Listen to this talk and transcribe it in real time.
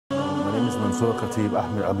Mansoor Khateeb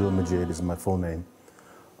Ahmed Abdul Majeed is my full name.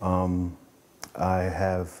 I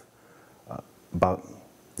have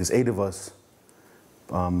there's 8 of us,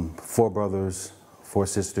 4 brothers, 4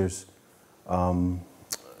 sisters.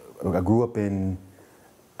 I grew up in,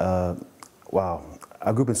 I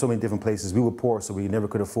grew up in so many different places. We were poor, so we never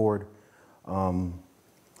could afford the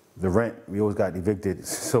rent. We always got evicted,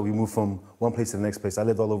 so we moved from one place to the next place. I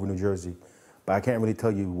lived all over New Jersey, but I can't really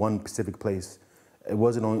tell you one specific place. It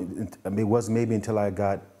wasn't it was maybe until I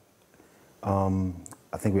got,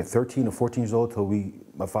 I think we were 13 or 14 years old till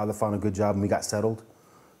my father found a good job and we got settled,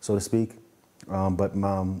 so to speak. But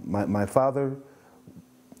my father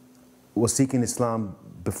was seeking Islam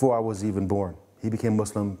before I was even born. He became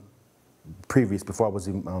Muslim before I was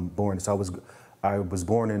even born. So I was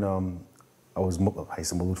born in I was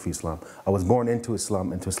born into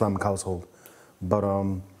Islamic household. But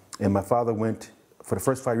and my father went, for the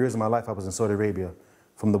first 5 years of my life I was in Saudi Arabia.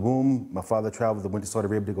 From the womb, my father traveled and went to Saudi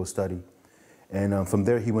Arabia to go study. And from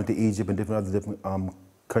there he went to Egypt and different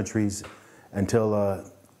countries until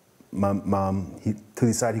he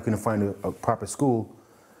decided he couldn't find a proper school.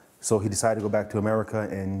 So he decided to go back to America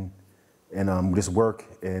and just work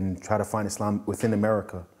and try to find Islam within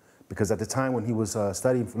America. Because at the time when he was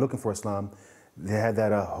studying, looking for Islam, they had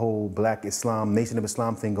that whole black Islam, Nation of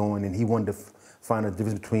Islam thing going, and he wanted to find a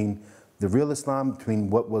difference between the real Islam,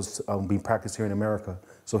 between what was being practiced here in America.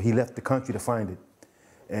 So he left the country to find it.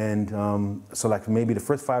 And so like maybe the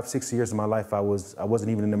first 5, 6 years of my life, I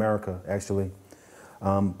wasn't even in America, actually.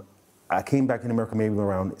 I came back in America maybe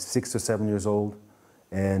around 6 or 7 years old.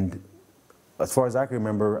 And as far as I can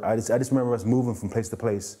remember, I just remember us moving from place to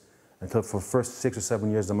place until for the first 6 or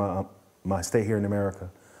 7 years of my stay here in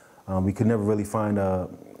America. We could never really find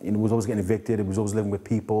it was always getting evicted. It was always living with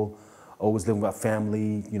people, always living with our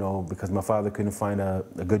family, because my father couldn't find a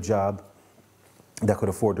good job that could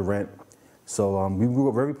afford the rent. So we grew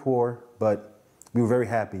up very poor, but we were very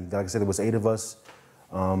happy. Like I said, there was 8 of us.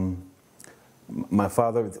 My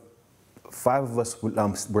father, 5 of us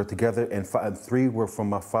were together, and 3 were from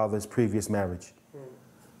my father's previous marriage.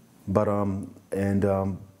 But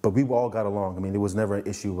we all got along. I mean, there was never an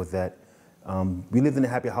issue with that. We lived in a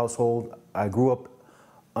happy household. I grew up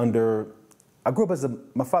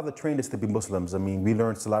my father trained us to be Muslims. I mean, we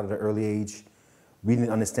learned a lot at an early age. We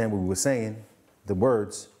didn't understand what we were saying, the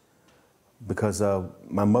words, because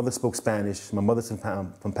my mother spoke Spanish. My mother's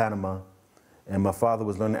from Panama, and my father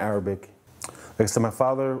was learning Arabic. Like I said, my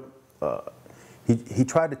father, he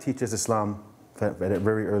tried to teach us Islam at a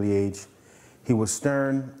very early age. He was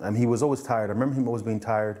stern, and he was always tired. I remember him always being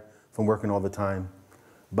tired from working all the time.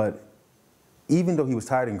 But even though he was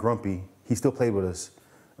tired and grumpy, he still played with us.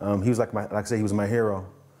 He was like I say, he was my hero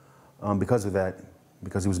because of that,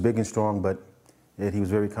 because he was big and strong, but yet he was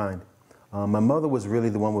very kind. My mother was really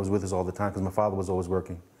the one who was with us all the time because my father was always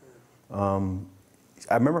working. I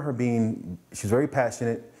remember her she was very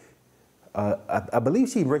passionate. I believe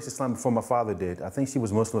she embraced Islam before my father did. I think she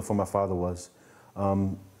was Muslim before my father was.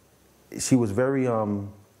 She was very,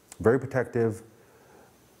 very protective,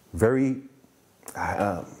 very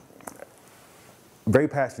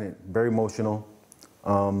passionate, very emotional,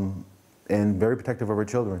 and very protective of her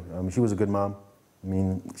children. She was a good mom. I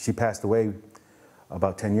mean, she passed away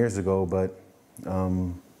about 10 years ago, but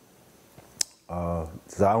so I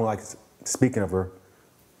don't like speaking of her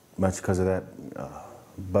much because of that.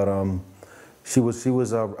 But she was.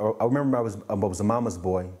 I remember I was a mama's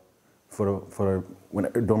boy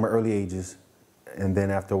during my early ages, and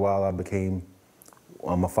then after a while I became.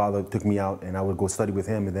 My father took me out, and I would go study with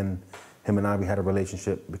him, and then him and we had a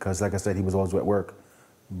relationship because, like I said, he was always at work.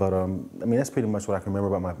 But I mean, that's pretty much what I can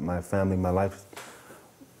remember about my family, my life.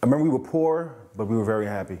 I remember we were poor, but we were very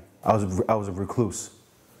happy. I was a recluse.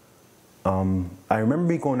 I remember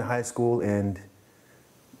me going to high school and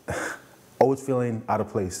always feeling out of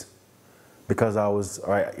place because I was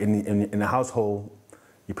in the household.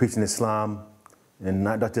 You're preaching Islam, and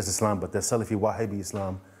not just Islam, but the Salafi Wahhabi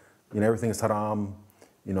Islam. Everything is haram.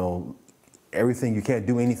 Everything, you can't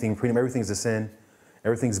do anything. Pretty much everything's a sin.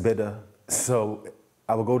 Everything's bid'ah. So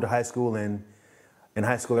I would go to high school, and in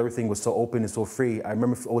high school everything was so open and so free. I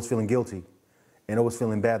remember always feeling guilty and always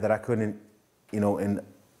feeling bad that I couldn't, and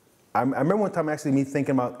I remember one time actually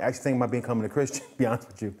thinking about becoming a Christian, to be honest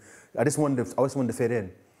with you. I always wanted to fit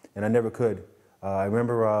in, and I never could. I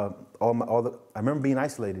remember I remember being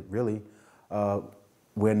isolated, really,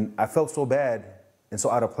 when I felt so bad and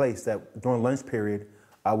so out of place that during lunch period,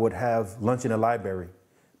 I would have lunch in a library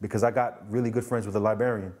because I got really good friends with a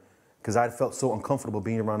librarian because I felt so uncomfortable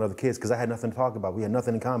being around other kids because I had nothing to talk about. We had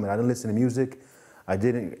nothing in common. I didn't listen to music. I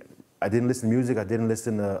didn't listen to music. I didn't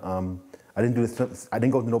listen to, I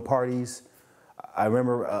didn't go to no parties. I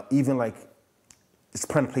remember even like just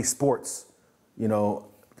trying to play sports, you know,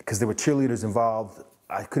 because there were cheerleaders involved.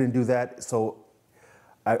 I couldn't do that. So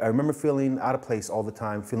I remember feeling out of place all the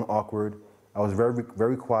time, feeling awkward. I was very,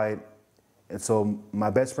 very quiet. And so my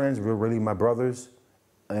best friends were really my brothers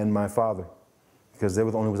and my father, because they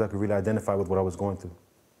were the only ones I could really identify with what I was going through.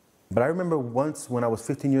 But I remember once when I was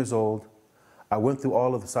 15 years old, I went through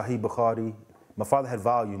all of the Sahih Bukhari. My father had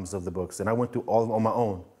volumes of the books, and I went through all of them on my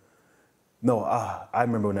own. No, I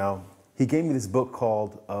remember now. He gave me this book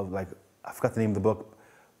called, I forgot the name of the book,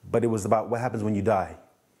 but it was about what happens when you die.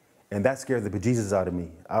 And that scared the bejesus out of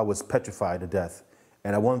me. I was petrified to death.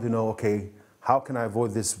 And I wanted to know, okay, how can I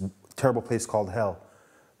avoid this terrible place called hell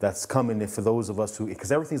that's coming for those of us who,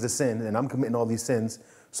 because everything's a sin, and I'm committing all these sins,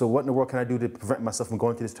 so what in the world can I do to prevent myself from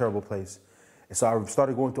going to this terrible place? And so I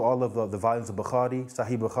started going through all of the volumes of Bukhari,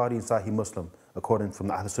 Sahih Bukhari, and Sahih Muslim, according from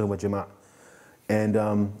the Ahl Sunnah wal Jama'ah.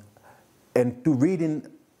 And through reading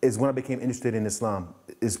is when I became interested in Islam.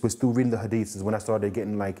 It was through reading the hadiths is when I started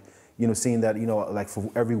getting like, you know, seeing that, you know, like for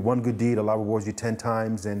every one good deed, Allah rewards you 10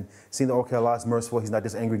 times, and seeing that, okay, Allah is merciful, He's not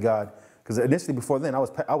this angry God. Because initially before then, I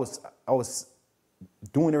was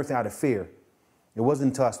doing everything out of fear. It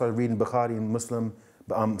wasn't until I started reading Bukhari and Muslim,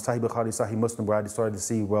 Sahih Bukhari, Sahih Muslim, where I started to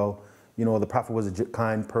see, well, you know, the Prophet was a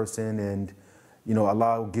kind person, and, you know,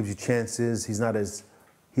 Allah gives you chances. He's not as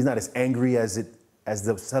angry as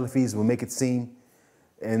the Salafis will make it seem.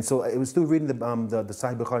 And so it was through reading the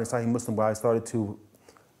Sahih Bukhari and Sahih Muslim where I started to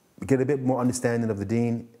get a bit more understanding of the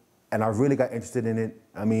deen, and I really got interested in it.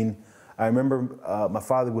 I mean, I remember my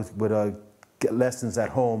father would get lessons at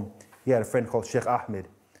home. He had a friend called Sheikh Ahmed.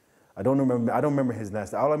 I don't remember his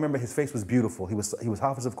last. All I remember, his face was beautiful. He was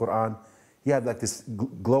Hafiz of Quran. He had like this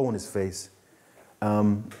glow on his face.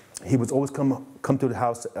 He would always come to the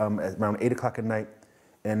house around 8 o'clock at night,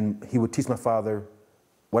 and he would teach my father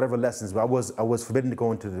whatever lessons. But I was forbidden to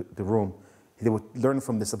go into the room. They were learning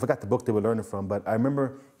from this. I forgot the book they were learning from, but I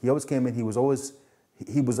remember he always came in. He was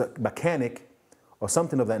a mechanic or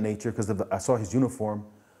something of that nature, because I saw his uniform.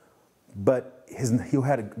 But he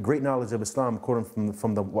had a great knowledge of Islam, according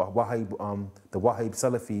from the Wahhab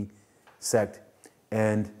Salafi sect,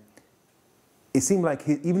 and it seemed like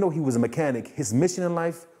even though he was a mechanic, his mission in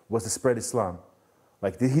life was to spread Islam.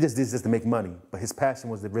 Like he just did this to make money, but his passion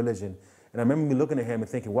was the religion. And I remember me looking at him and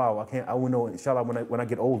thinking, wow, I want to know, inshallah, when I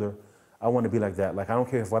get older, I want to be like that. Like, I don't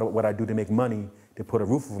care what I do to make money, to put a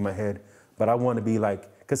roof over my head, but I want to be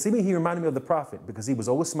like, because see me, he reminded me of the Prophet, because he was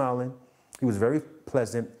always smiling. He was very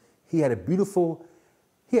pleasant. He had a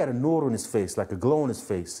nur on his face, like a glow on his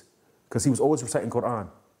face, because he was always reciting Quran.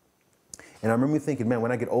 And I remember thinking, man,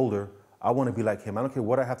 when I get older, I want to be like him. I don't care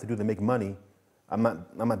what I have to do to make money. I'm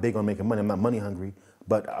not big on making money. I'm not money hungry,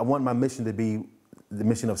 but I want my mission to be the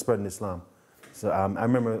mission of spreading Islam. So I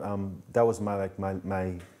remember that was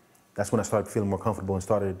that's when I started feeling more comfortable and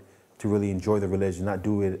started to really enjoy the religion, not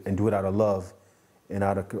do it out of love and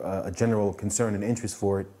out of a general concern and interest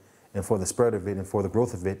for it, and for the spread of it, and for the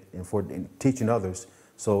growth of it, and for teaching others.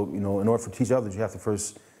 So, you know, in order to teach others, you have to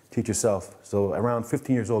first teach yourself. So around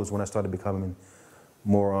 15 years old is when I started becoming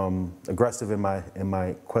more aggressive in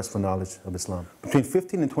my quest for knowledge of Islam. Between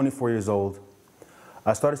 15 and 24 years old,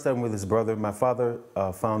 I started studying with his brother. My father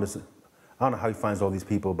found us, I don't know how he finds all these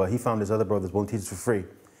people, but he found his other brothers willing to teach us for free.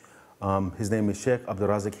 His name is Sheikh Abdul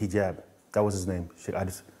Razak Hijab. That was his name.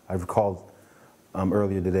 I recalled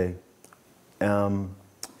earlier today.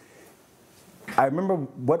 I remember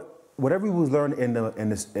whatever we was learning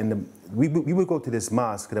we would go to this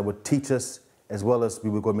mosque that would teach us, as well as we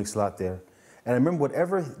would go make salat there. And I remember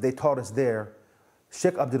whatever they taught us there,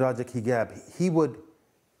 Sheikh Abdul Razak Hijab, he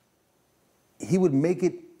would make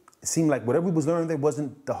it seem like whatever we was learning there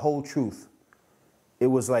wasn't the whole truth. It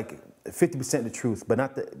was like 50% the truth, but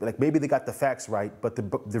not like maybe they got the facts right, but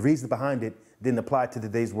the reason behind it didn't apply to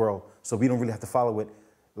today's world. So we don't really have to follow it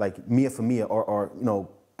like mia for mia or you know,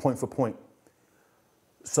 point for point.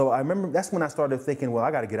 So I remember that's when I started thinking, well,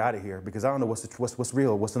 I got to get out of here, because I don't know what's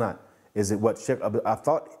real, what's not. Is it what I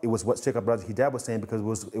thought it was what Sheikh Abdul Razak Hijab was saying, because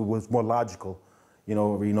it was more logical, you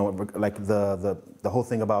know, like the whole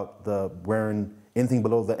thing about the wearing anything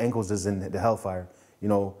below the ankles is in the hellfire. You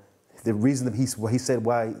know, the reason that he said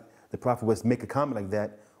why the Prophet was make a comment like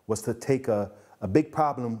that was to take a big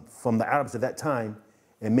problem from the Arabs at that time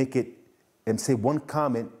and make it, and say one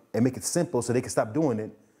comment and make it simple so they could stop doing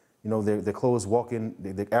it. You know, their clothes walking,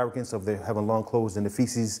 the arrogance of their having long clothes, and the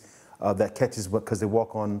feces that catches, because they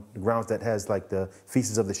walk on the grounds that has like the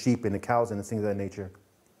feces of the sheep and the cows and things of that nature.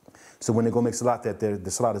 So when they go make salat, that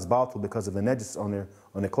the salat is batil because of the najis on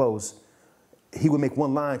their clothes. He would make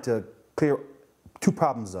one line to clear two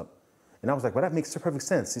problems up. And I was like, well, that makes perfect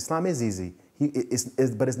sense. Islam is easy,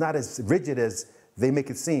 but it's not as rigid as they make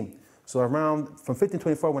it seem. So around, from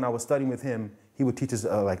 1524, when I was studying with him, he would teach us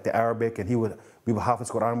like the Arabic, and we would hafiz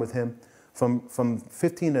Quran with him. From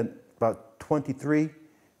 15 to about 23,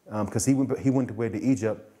 because he went away to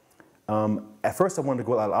Egypt. At first I wanted to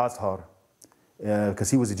go to Al-Azhar, because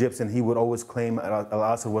he was Egyptian. He would always claim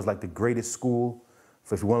Al-Azhar was like the greatest school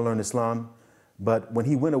for if you want to learn Islam. But when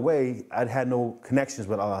he went away, I had no connections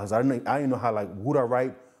with Al-Azhar. I didn't know how, like, who do I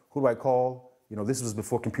write, who do I call? You know, this was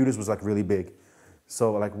before computers was like really big.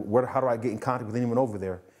 So like, how do I get in contact with anyone over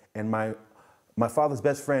there? And my father's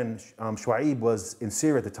best friend, Shuaib, was in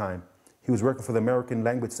Syria at the time. He was working for the American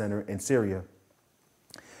Language Center in Syria.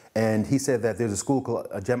 And he said that there's a school called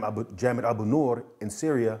Jami' Abu Nur in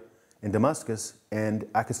Syria, in Damascus, and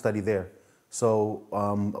I could study there. So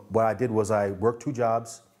what I did was I worked 2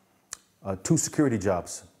 jobs, 2 security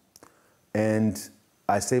jobs. And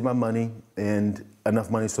I saved my money, and enough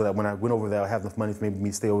money so that when I went over there, I have enough money for maybe me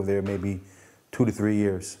to stay over there maybe 2 to 3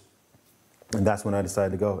 years. And that's when I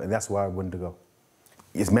decided to go, and that's why I wanted to go.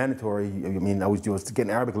 It's mandatory. I mean, I was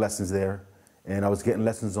getting Arabic lessons there, and I was getting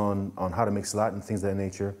lessons on how to make salat and things of that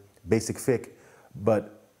nature, basic fiqh.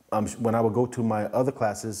 But when I would go to my other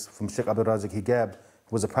classes from Sheikh Abdul Razak Hijab, it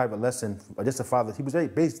was a private lesson, just a father. He was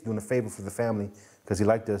basically doing a favor for the family because he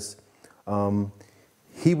liked us.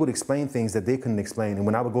 He would explain things that they couldn't explain. And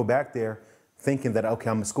when I would go back there thinking that, okay,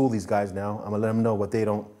 I'm gonna school these guys now, I'm gonna let them know what they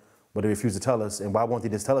refuse to tell us, and why won't they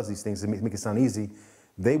just tell us these things to make it sound easy?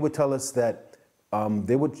 They would tell us that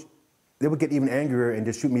they would get even angrier and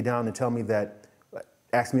just shoot me down and tell me that,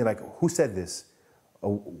 ask me like, who said this?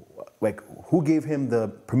 Like, who gave him the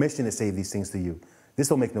permission to say these things to you? This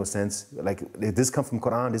don't make no sense. Like, this come from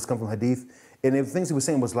Quran, this come from Hadith. And the things he was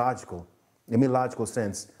saying was logical. It made logical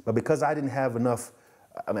sense. But because I didn't have enough,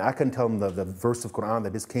 I mean, I couldn't tell him the verse of Quran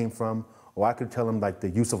that this came from, or I could tell him like the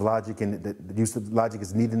use of logic, and the use of logic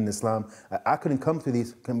is needed in Islam. I couldn't come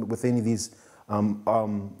with any of these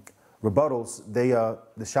rebuttals.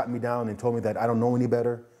 They shot me down and told me that I don't know any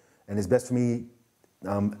better, and it's best for me.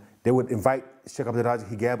 They would invite Sheikh Abdul Razak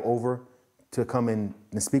Hijab over to come and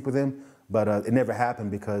speak with him, but it never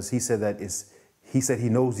happened because he said that he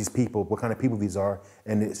knows these people, what kind of people these are,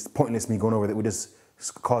 and it's pointless me going over that would just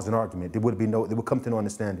cause an argument. They would come to no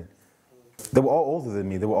understanding. They were all older than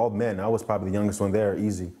me. They were all men. I was probably the youngest one there,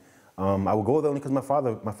 easy. I would go there only because my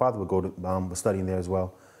father would go to was studying there as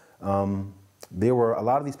well. There were a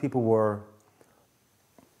lot of these people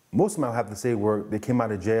most of them I have to say they came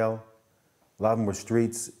out of jail. A lot of them were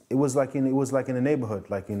streets. It was like in a neighborhood,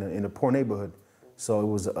 like in a poor neighborhood. So it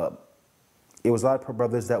was a lot of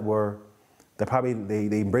brothers that probably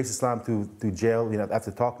they embraced Islam through jail, you know,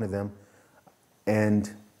 after talking to them,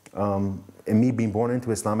 and me being born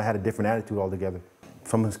into Islam, I had a different attitude altogether.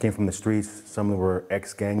 Some of us came from the streets. Some of them were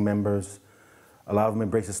ex-gang members. A lot of them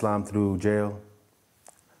embraced Islam through jail,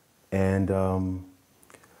 and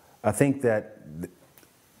I think that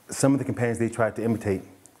some of the companions they tried to imitate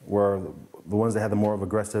were the ones that had the more of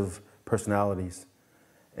aggressive personalities.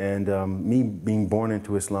 And me being born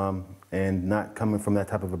into Islam and not coming from that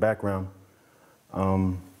type of a background,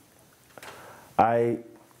 I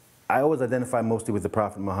always identify mostly with the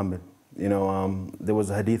Prophet Muhammad. You know, there was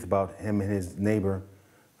a hadith about him and his neighbor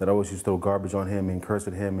that always used to throw garbage on him and curse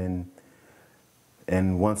at him.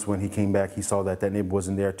 And once when he came back, he saw that neighbor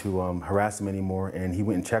wasn't there to harass him anymore, and he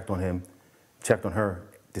went and checked on her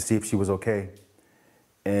to see if she was okay.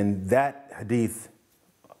 And that hadith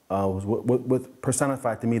was what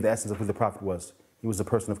personified to me the essence of who the Prophet was. He was a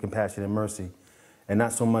person of compassion and mercy, and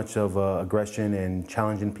not so much of aggression and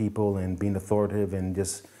challenging people and being authoritative and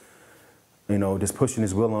just pushing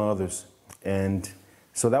his will on others. And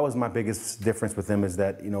so that was my biggest difference with him, is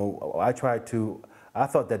that, you know, I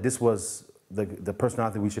thought that this was the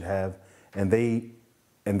personality we should have, and they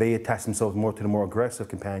attached themselves more to the more aggressive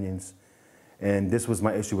companions. And this was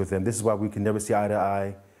my issue with them. This is why we can never see eye to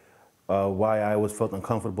eye, why I always felt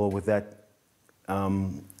uncomfortable with that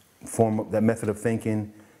that method of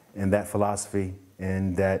thinking and that philosophy,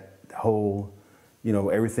 and that whole, you know,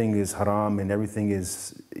 everything is haram and everything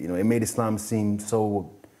is, you know, it made Islam seem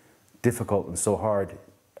so difficult and so hard,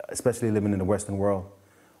 especially living in the Western world,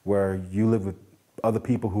 where you live with other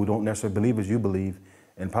people who don't necessarily believe as you believe,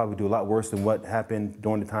 and probably do a lot worse than what happened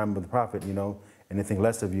during the time of the Prophet, you know, and they think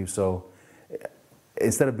less of you. So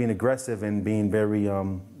instead of being aggressive and being very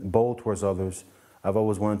bold towards others, I've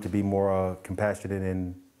always wanted to be more compassionate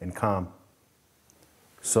and calm.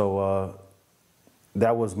 So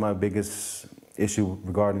that was my biggest issue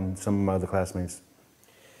regarding some of my other classmates.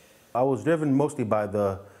 I was driven mostly by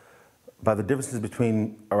the differences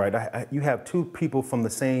between, all right, you have two people from the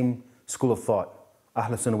same school of thought,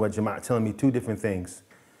 Ahl Sunnah wal Jama'ah, telling me two different things.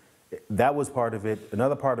 That was part of it.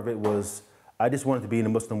 Another part of it was I just wanted to be in the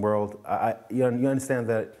Muslim world. You understand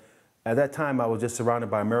that at that time I was just surrounded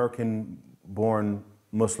by American-born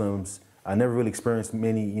Muslims. I never really experienced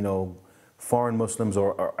many, foreign Muslims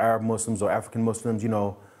or Arab Muslims or African Muslims,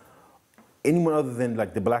 anyone other than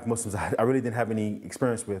like the black Muslims, I really didn't have any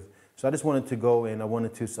experience with. So I just wanted to go and I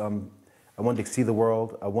wanted to see the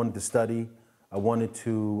world. I wanted to study. I wanted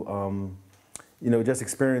to, just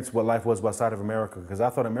experience what life was outside of America. Because I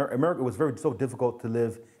thought America was so difficult to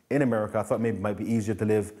live in America. I thought maybe it might be easier to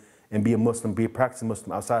live and be a Muslim, be a practicing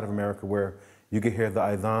Muslim outside of America, where you could hear the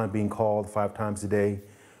adhan being called 5 times a day,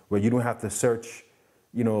 where you don't have to search,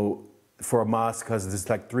 for a mosque because there's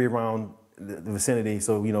like 3 around the vicinity.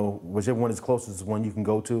 So, whichever one is closest is one you can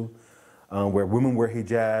go to, where women wear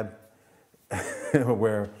hijab,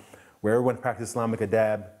 where everyone practices Islamic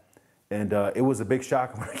adab. And it was a big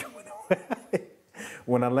shock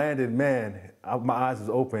when I landed, man, my eyes was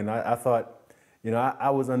open. I thought, I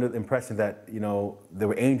was under the impression that, there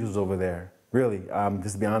were angels over there, really,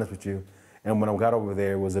 just to be honest with you. And when I got over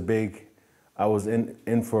there, it was I was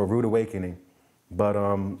in for a rude awakening. But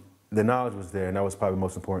the knowledge was there, and that was probably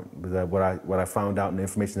most important. That what I found out and the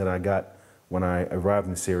information that I got when I arrived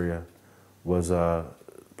in Syria was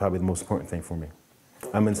probably the most important thing for me.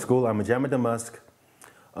 I'm in school, I'm in Jama Damask,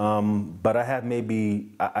 but I have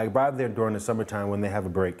I arrived there during the summertime when they have a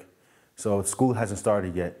break. So school hasn't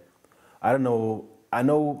started yet. I don't know, I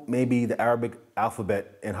know maybe the Arabic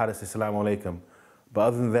alphabet and how to say Assalamu alaikum, but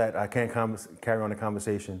other than that, I can't carry on the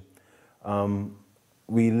conversation.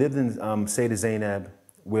 We lived in Sayyidah Zainab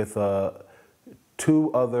with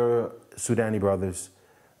 2 other Sudani brothers.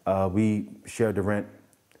 We shared the rent.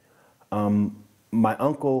 My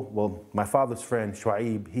uncle, my father's friend,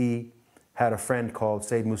 Shuaib, he had a friend called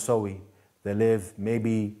Sayyid Musawi that lived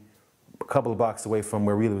maybe a couple of blocks away from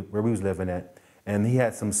where we was living at. And he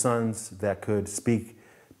had some sons that could speak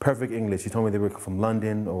perfect English. He told me they were from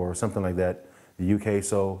London or something like that, the UK.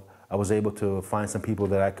 So I was able to find some people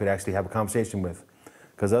that I could actually have a conversation with.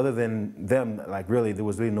 Because other than them, there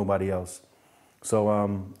was really nobody else. So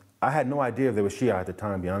I had no idea if they were Shia at the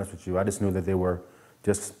time, to be honest with you. I just knew that they were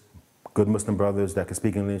just good Muslim brothers that could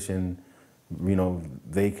speak English, and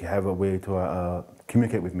they have a way to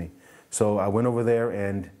communicate with me. So I went over there,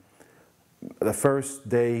 and the first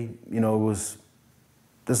day, it was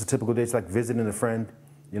just a typical day. It's like visiting a friend.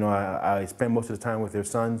 I spent most of the time with their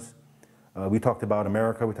sons. We talked about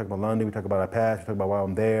America, we talked about London, we talked about our past, we talked about why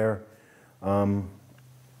I'm there.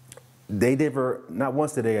 They never, not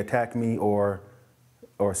once did they attack me or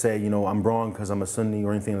say, I'm wrong because I'm a Sunni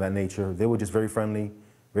or anything of that nature. They were just very friendly,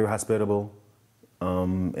 very hospitable,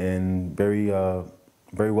 and very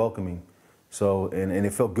welcoming. So, and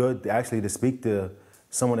it felt good actually to speak to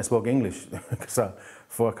someone that spoke English. Because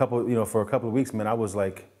for a couple of weeks, man, I was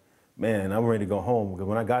like, man, I'm ready to go home. Because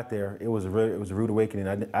when I got there, it was a rude awakening.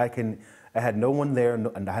 I had no one there,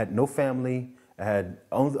 and I had no family. I had,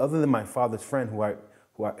 other than my father's friend,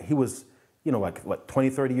 he was, like 20,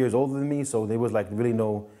 30 years older than me. So there was like really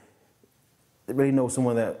no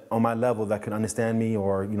someone that on my level that could understand me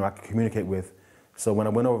or, I could communicate with. So when I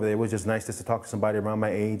went over there, it was just nice just to talk to somebody around my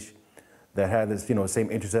age that had this,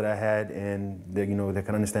 same interest that I had, and that, that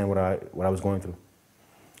could understand what I was going through.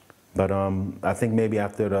 But I think maybe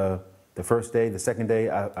after the first day, the second day,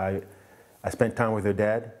 I spent time with their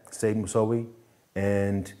dad, Sayyid Musawi,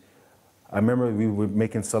 and I remember we were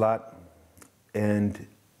making salat, and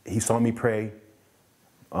he saw me pray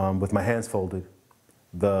with my hands folded,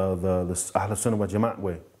 the Ahl Sunnah wal Jama'ah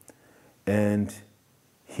way, and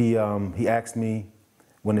he asked me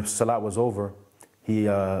when the salat was over, he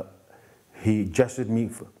gestured me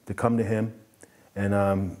to come to him, and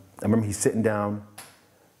I remember he's sitting down,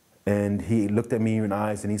 and he looked at me in the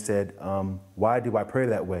eyes and he said, why do I pray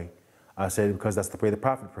that way? I said, because that's the way the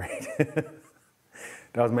Prophet prayed.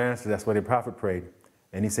 That was my answer, that's the way the Prophet prayed.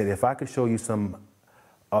 And he said, if I could show you some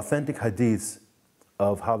authentic hadiths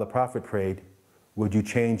of how the Prophet prayed, would you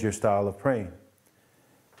change your style of praying?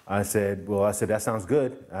 I said, that sounds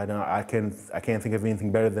good. I can't think of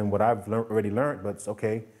anything better than what I've already learned, but it's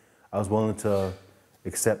okay. I was willing to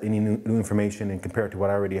accept any new information and compare it to what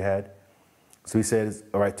I already had. So he says,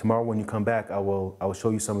 all right, tomorrow when you come back, I will show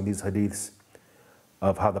you some of these hadiths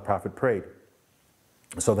of how the Prophet prayed.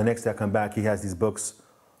 So the next day I come back, he has these books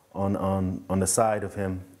on the side of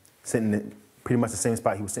him, sitting in pretty much the same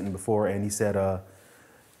spot he was sitting before, and he said,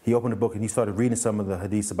 he opened the book and he started reading some of the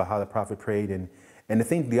hadiths about how the Prophet prayed, and the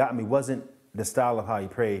thing that got me wasn't the style of how he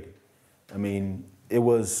prayed. I mean, it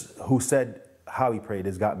was who said how he prayed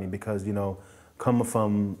has got me, because, coming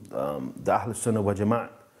from the Ahl Sunnah wal Jama'ah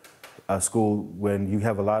school when you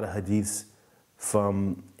have a lot of hadiths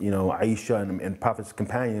from, you know, Aisha and Prophet's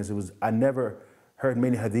companions. I never heard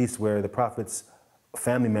many hadiths where the Prophet's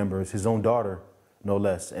family members, his own daughter, no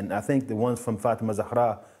less. And I think the ones from Fatima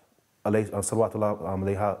Zahra, salawatullah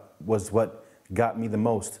alayha, was what got me the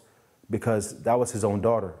most, because that was his own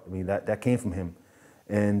daughter. I mean, that came from him.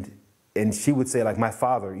 And she would say, like, my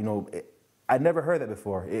father, you know, I never heard that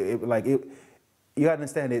before. You gotta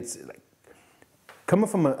understand, it's like, coming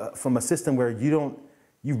from a system where you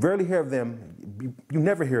rarely hear of them, you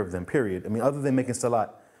never hear of them, period. I mean, other than making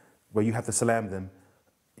salat, where you have to salam them,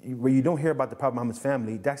 where you don't hear about the Prophet Muhammad's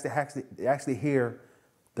family, they actually hear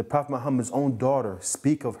the Prophet Muhammad's own daughter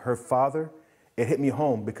speak of her father. It hit me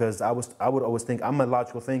home, because I would always think, I'm a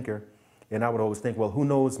logical thinker, and I would always think, well, who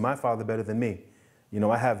knows my father better than me? You know,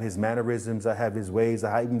 I have his mannerisms, I have his ways,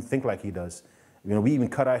 I even think like he does. You know, we even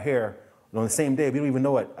cut our hair on the same day. We don't even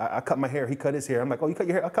know it. I cut my hair, he cut his hair. I'm like, oh, you cut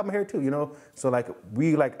your hair? I cut my hair too, you know? So like,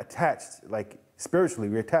 we like attached, like spiritually,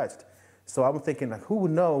 we're attached. So I'm thinking, like, who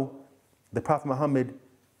would know the Prophet Muhammad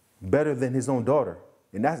better than his own daughter?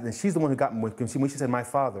 And she's the one who got me when she said my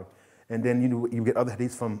father. And then, you know, you get other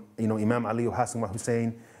hadiths from, you know, Imam Ali or Hassan or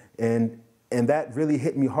Hussein. And that really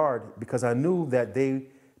hit me hard, because I knew that they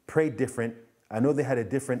prayed different. I know they had a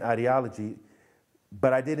different ideology,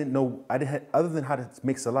 but I didn't know, other than how to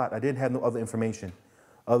make salat, I didn't have no other information,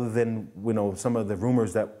 other than, you know, some of the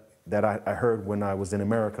rumors that I heard when I was in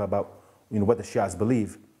America about, you know, what the Shias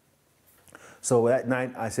believe. So that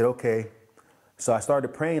night I said, okay. So I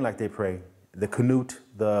started praying like they pray, the qunut,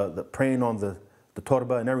 the praying on the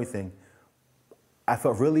torba and everything. I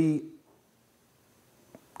felt really,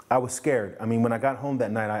 I was scared. I mean, when I got home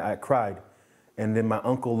that night, I cried. And then my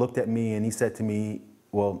uncle looked at me and he said to me,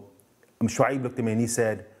 well, Shuaib looked at me and he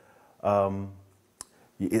said, I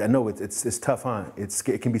know it's tough, huh?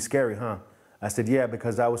 It can be scary, huh? I said, yeah,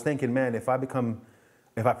 because I was thinking, man, if I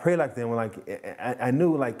pray like them, like, I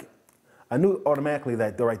knew automatically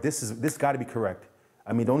that, all right, this got to be correct.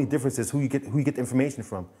 I mean, the only difference is who you get the information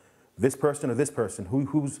from, this person or this person,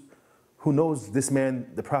 who knows this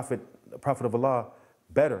man, the Prophet of Allah,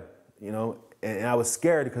 better, you know? And I was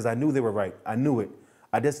scared because I knew they were right. I knew it.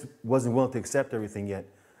 I just wasn't willing to accept everything yet.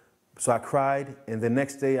 So I cried, and the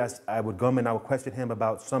next day I would come and I would question him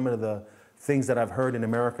about some of the things that I've heard in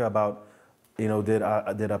America about, you know, did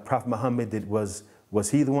Prophet Muhammad, was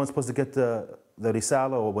he the one supposed to get the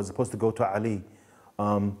Risala, or was it supposed to go to Ali?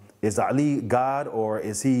 Is Ali God, or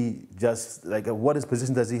is he just, like, what his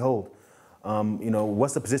position does he hold? You know,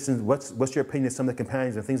 what's the position, what's your opinion of some of the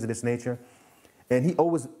companions and things of this nature? And he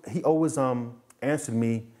always answered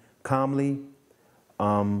me calmly,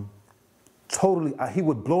 totally. He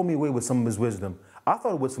would blow me away with some of his wisdom. I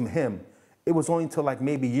thought it was from him. It was only until like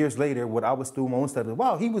maybe years later when I was doing my own study.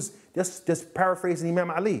 Wow, he was just paraphrasing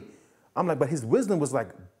Imam Ali. I'm like, but his wisdom was like,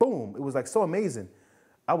 boom. It was like so amazing.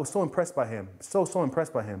 I was so impressed by him, so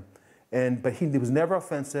impressed by him. But he was never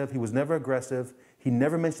offensive. He was never aggressive. He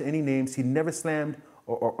never mentioned any names. He never slammed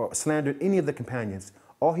or slandered any of the companions.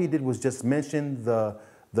 All he did was just mention the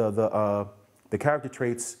character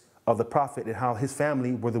traits of the Prophet and how his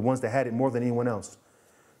family were the ones that had it more than anyone else.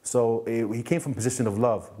 So he came from a position of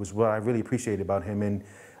love, which is what I really appreciated about him, and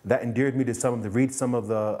that endeared me to read some of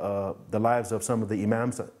the lives of some of the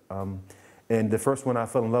Imams. And the first one I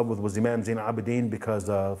fell in love with was Imam Zain al-Abidin, because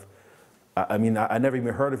of, I mean, I never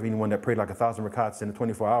even heard of anyone that prayed like 1,000 rakats in the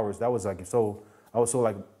 24 hours. That was like I was so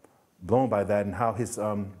like blown by that, and how his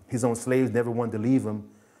own slaves never wanted to leave him.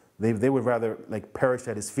 They would rather like perish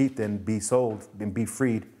at his feet than be sold, than be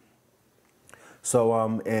freed. So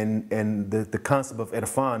and the concept of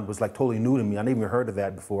Irfan was like totally new to me. I never even heard of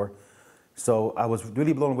that before. So I was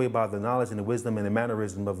really blown away by the knowledge and the wisdom and the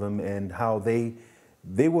mannerism of them, and how they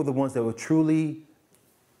were the ones that were truly,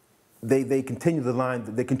 they continued the line,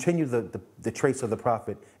 they continued the traits of the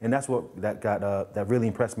Prophet, and that's what that really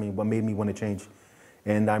impressed me, what made me want to change.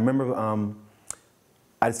 And I remember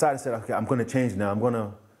I decided, I said, okay, I'm going to change now. I'm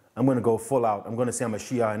going to go full out. I'm going to say I'm a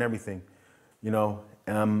Shia and everything, you know.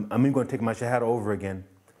 And I'm even going to take my Shahada over again.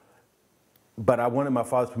 But I wanted my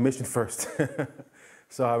father's permission first.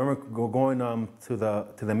 So I remember going to the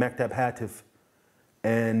Maktab Hatif,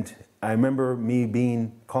 and I remember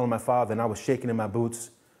me calling my father, and I was shaking in my boots.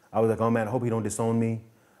 I was like, oh man, I hope he don't disown me.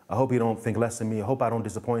 I hope he don't think less of me. I hope I don't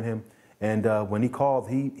disappoint him. And when he called,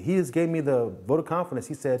 he just gave me the vote of confidence.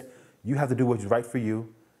 He said, you have to do what's right for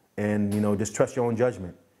you, and, you know, just trust your own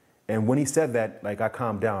judgment. And when he said that, like, I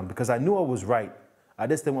calmed down, because I knew I was right. I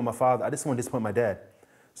just didn't want my father, I just didn't want to disappoint my dad.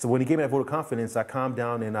 So when he gave me that vote of confidence, I calmed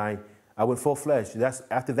down, and I went full-fledged.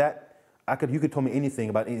 After that, you could tell me anything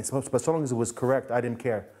about anything, but so long as it was correct, I didn't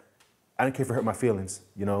care. I didn't care if it hurt my feelings,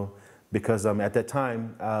 you know. because at that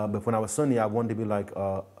time, but when I was Sunni, I wanted to be like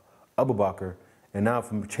Abu Bakr, and now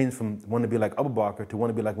from changed from wanting to be like Abu Bakr to want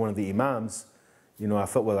to be like one of the Imams, you know, I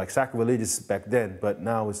felt well like sacrilegious back then, but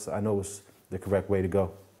now I know it's the correct way to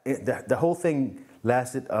go. The whole thing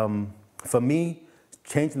lasted, for me,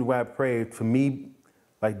 changing the way I prayed, for me,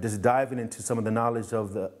 like just diving into some of the knowledge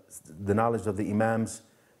of the Imams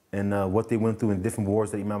and what they went through in different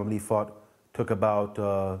wars that Imam Ali fought, took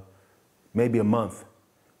about maybe a month.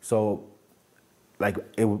 So like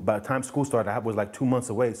by the time school started, I was like 2 months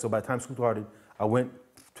away. So by the time school started, I went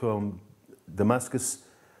to Damascus,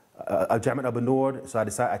 Jamiat Abu Noor. So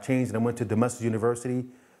I changed and I went to Damascus University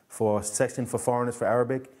for a section for foreigners for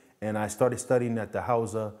Arabic. And I started studying at the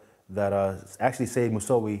Hawza that actually Sayyid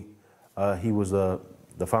Musawi, he was the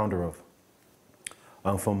founder of,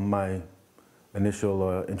 from my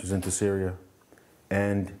initial interest into Syria.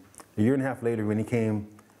 And a year and a half later when he came,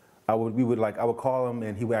 I would call him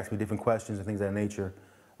and he would ask me different questions and things of that nature.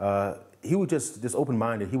 He was just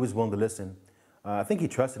open-minded. He was willing to listen. I think he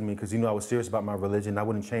trusted me because he knew I was serious about my religion. I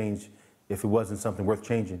wouldn't change if it wasn't something worth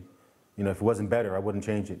changing. You know, if it wasn't better, I wouldn't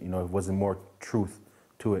change it. You know, if it wasn't more truth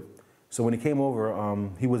to it. So when he came over,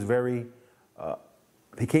 he was very,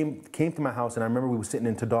 he came to my house and I remember we were sitting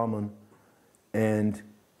in Tadalmun and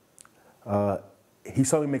he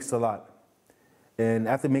saw me make salat. And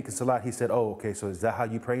after making salat, he said, oh, okay, so is that how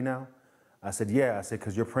you pray now? I said, yeah. I said,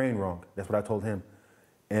 because you're praying wrong. That's what I told him.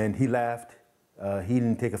 And he laughed. He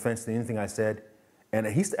didn't take offense to anything I said. And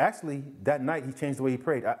actually, that night, he changed the way he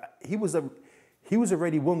prayed. He was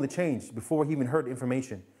already willing to change before he even heard the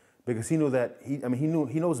information, because he knew that, he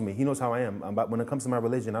knows me. He knows how I am. But when it comes to my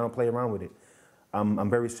religion, I don't play around with it. I'm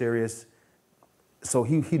very serious. So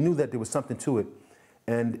he knew that there was something to it.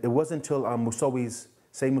 And it wasn't until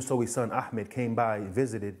Sayyid Musawi's son, Ahmed, came by,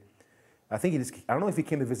 visited. I don't know if he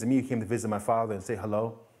came to visit me, he came to visit my father and say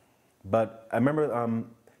hello. But I remember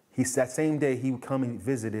that same day he would come and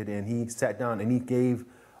visited and he sat down and he gave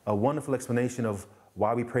a wonderful explanation of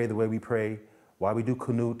why we pray the way we pray, why we do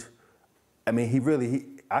qunut. I mean,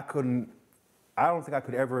 I don't think I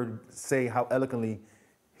could ever say how eloquently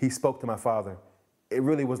he spoke to my father. It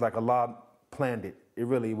really was like Allah planned it. It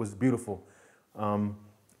really was beautiful.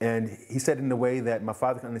 And he said it in a way that my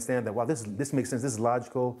father can understand that, wow, this makes sense, this is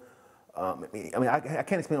logical. I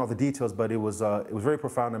can't explain all the details, but it was very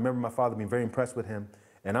profound. I remember my father being very impressed with him.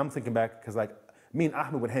 And I'm thinking back, because like me and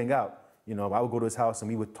Ahmed would hang out. You know, I would go to his house and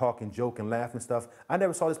we would talk and joke and laugh and stuff. I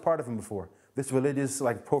never saw this part of him before. This religious,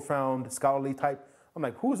 like profound, scholarly type. I'm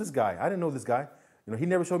like, who is this guy? I didn't know this guy. You know, he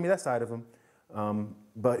never showed me that side of him.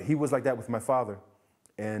 But he was like that with my father.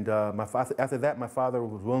 And after that, my father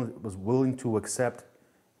was willing to accept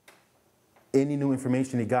any new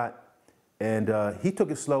information he got. And he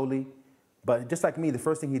took it slowly. But just like me, the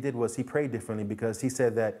first thing he did was he prayed differently, because he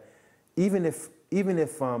said that even if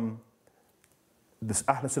this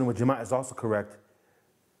Ahl Sunnah wal Jama'ah is also correct,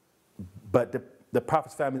 but the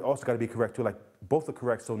Prophet's family also got to be correct too. Like both are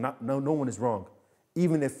correct, so no one is wrong,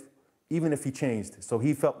 even if he changed. So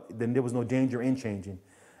he felt then there was no danger in changing,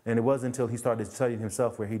 and it wasn't until he started studying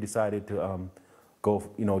himself where he decided to go,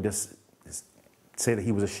 you know, just say that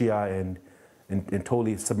he was a Shia and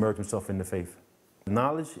totally submerge himself in the faith. The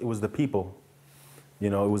knowledge, it was the people.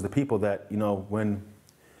 You know, it was the people that, you know, when,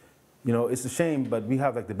 you know, it's a shame, but we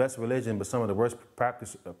have like the best religion, but some of the worst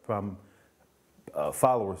practice from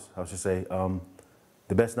followers, I should say,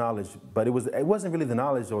 the best knowledge. But it wasn't really the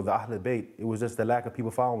knowledge or the Ahl Bayt. It was just the lack of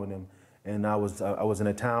people following them. And I was in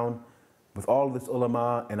a town with all of this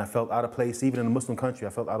ulama, and I felt out of place. Even in a Muslim country,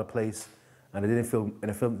 I felt out of place, and I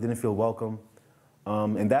didn't feel welcome.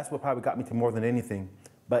 And that's what probably got me to more than anything.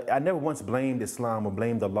 But I never once blamed Islam or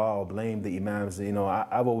blamed Allah or blamed the Imams. You know,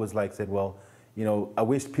 I've always like said, well, you know, I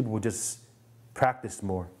wish people would just practice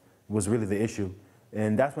more, was really the issue.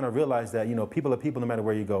 And that's when I realized that, you know, people are people no matter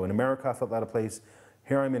where you go. In America, I felt out of place.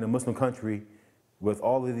 Here I'm in a Muslim country with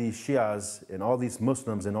all of these Shias and all these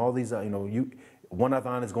Muslims and all these, you know, one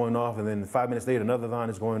adhan is going off and then 5 minutes later another adhan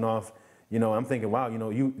is going off. You know, I'm thinking, wow, you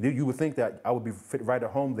know, you would think that I would be fit right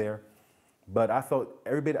at home there. But I felt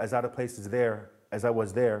every bit as out of place as I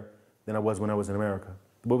was there than I was when I was in America.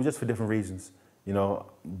 But it was just for different reasons, you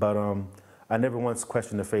know. But I never once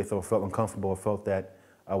questioned the faith or felt uncomfortable or felt that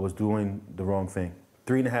I was doing the wrong thing.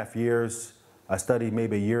 3.5 years, I studied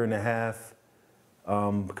maybe 1.5 years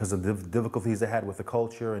because of the difficulties I had with the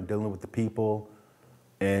culture and dealing with the people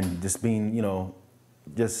and just being, you know,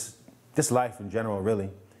 just life in general, really.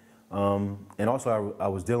 And also I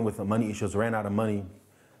was dealing with the money issues, ran out of money.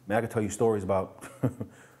 I mean, I could tell you stories about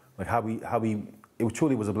like how it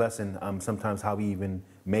truly was a blessing, sometimes how we even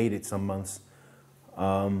made it some months.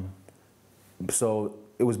 So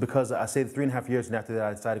it was because I stayed 3.5 years, and after that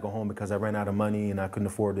I decided to go home because I ran out of money and I couldn't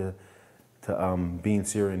afford to be in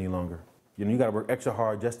Syria any longer. You know, you got to work extra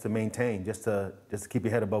hard just to maintain, just to keep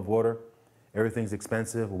your head above water. Everything's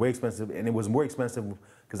expensive, way expensive, and it was more expensive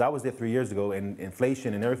because I was there 3 years ago, and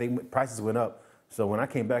inflation and everything, prices went up. So when I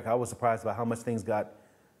came back, I was surprised by how much things got,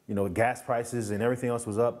 you know, gas prices and everything else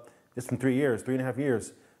was up just in 3 years, 3.5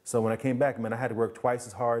 years. So when I came back, man, I had to work twice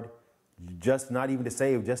as hard, just not even to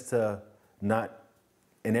save, just to not.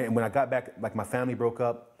 And then when I got back, like my family broke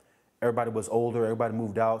up, everybody was older, everybody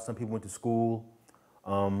moved out, some people went to school.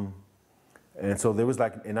 And so there was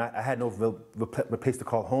like, and I had no real place to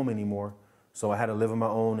call home anymore. So I had to live on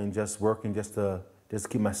my own and just working just to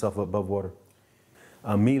keep myself above water.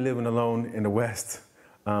 Me living alone in the West,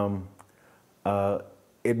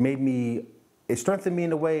 it strengthened me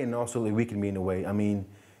in a way, and also it weakened me in a way. I mean,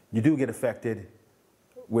 you do get affected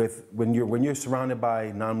when you're surrounded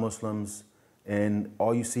by non-Muslims, and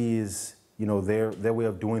all you see is, you know, their way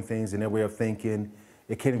of doing things and their way of thinking.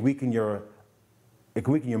 It can weaken your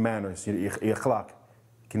manners. Your akhlaq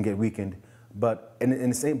can get weakened. But in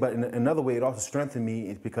another way, it also strengthened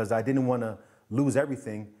me because I didn't want to lose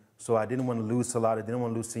everything. So I didn't want to lose salat, I didn't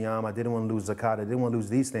want to lose siyam, I didn't want to lose zakat, I didn't want to lose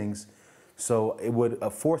these things. So it would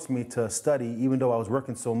force me to study, even though I was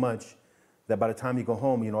working so much that by the time you go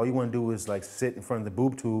home, you know, all you want to do is like sit in front of the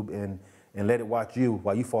boob tube and let it watch you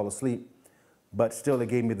while you fall asleep. But still, it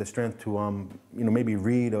gave me the strength to, you know, maybe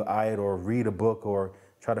read an ayat or read a book or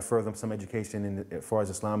try to further some education as far as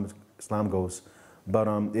Islam goes. But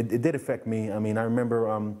it did affect me. I mean, I remember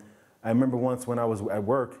once when I was at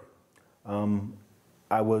work,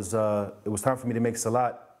 it was time for me to make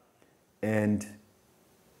salat, and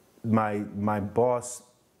my boss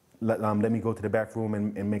let me go to the back room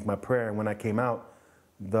and make my prayer. And when I came out,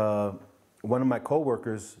 one of my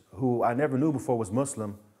coworkers, who I never knew before was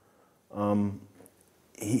Muslim,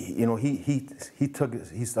 he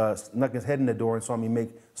snuck his head in the door and saw me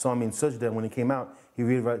in sajda. When he came out, he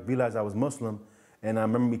realized I was Muslim. And I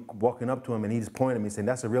remember me walking up to him, and he just pointed at me saying,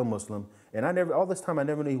 "That's a real Muslim." And all this time I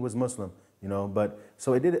never knew he was Muslim, you know. But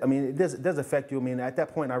so it does affect you. I mean, at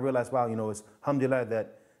that point I realized, wow, you know, it's alhamdulillah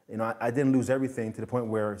that, you know, I didn't lose everything, to the point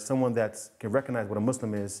where someone that can recognize what a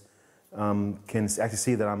Muslim is can actually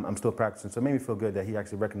see that I'm still practicing. So it made me feel good that he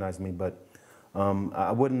actually recognized me. But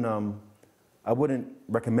I wouldn't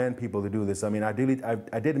recommend people to do this. I mean, I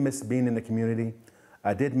did miss being in the community.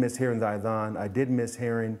 I did miss hearing the adhan. I did miss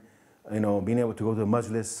hearing, you know, being able to go to a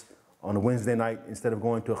majlis on a Wednesday night instead of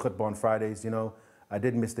going to a khutbah on Fridays. You know, I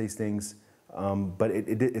did miss these things, but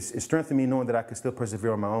it strengthened me knowing that I could still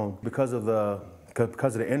persevere on my own because of the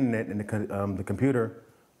internet and the computer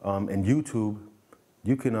and YouTube.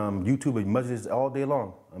 You can YouTube a majlis all day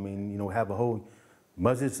long. I mean, you know, have a whole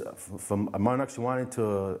majlis from Amar Naqshbandi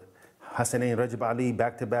to Hassanain Rajab Ali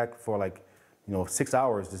back to back for like, you know, 6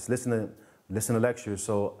 hours. Just listen to lectures.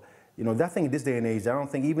 So, you know, that thing in this day and age, I don't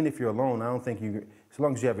think, even if you're alone, I don't think as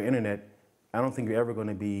long as you have your internet, I don't think you're ever going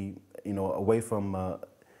to be, you know, away from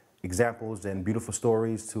examples and beautiful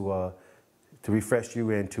stories to refresh you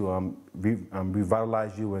and to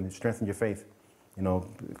revitalize you and strengthen your faith. You know,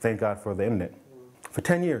 thank God for the internet. For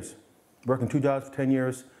 10 years, working 2 jobs for 10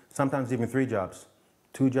 years, sometimes even 3 jobs.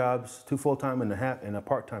 2 jobs, 2 full-time and a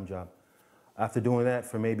part-time job. After doing that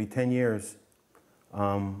for maybe 10 years,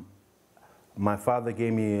 my father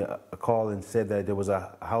gave me a call and said that there was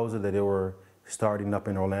a house that they were starting up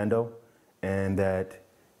in Orlando, and that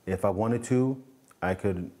if I wanted to, I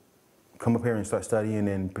could come up here and start studying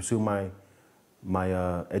and pursue my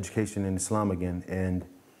education in Islam again. And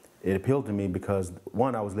it appealed to me because,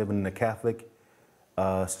 one, I was living in a Catholic,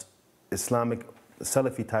 Islamic,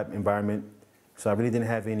 Salafi type environment, so I really didn't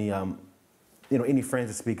have any, you know, any friends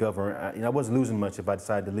to speak of, or you know, I wasn't losing much if I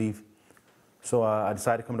decided to leave. So I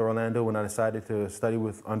decided to come to Orlando, and I decided to study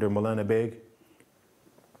under Maulana Beg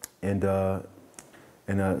and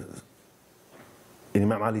in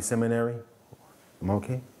Imam Ali Seminary. Am I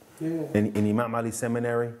okay? Yeah. In Imam Ali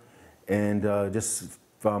Seminary, and just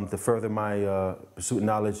to further my pursuit and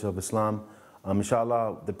knowledge of Islam.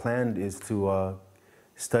 Inshallah, the plan is to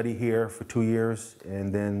study here for 2 years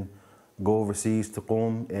and then go overseas to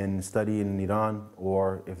Qom and study in Iran,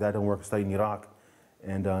 or if that don't work, study in Iraq.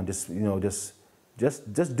 And just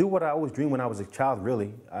do what I always dreamed when I was a child,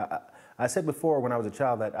 really. I said before when I was a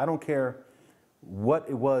child that I don't care what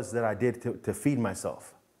it was that I did to feed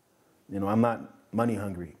myself. You know, I'm not money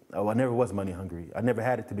hungry. Oh, I never was money hungry. I never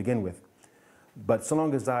had it to begin with. But so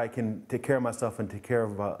long as I can take care of myself and take care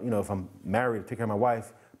of, you know, if I'm married, take care of my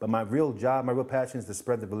wife. But my real job, my real passion is to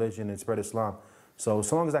spread the religion and spread Islam. So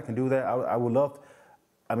long as I can do that, I would love,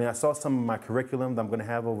 I mean, I saw some of my curriculum that I'm going to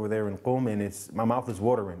have over there in Qom, and my mouth is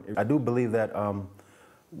watering. I do believe that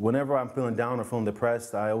whenever I'm feeling down or feeling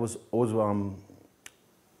depressed, I always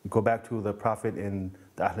go back to the Prophet and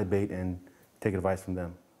the Ahl Bayt and take advice from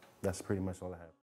them. That's pretty much all I have.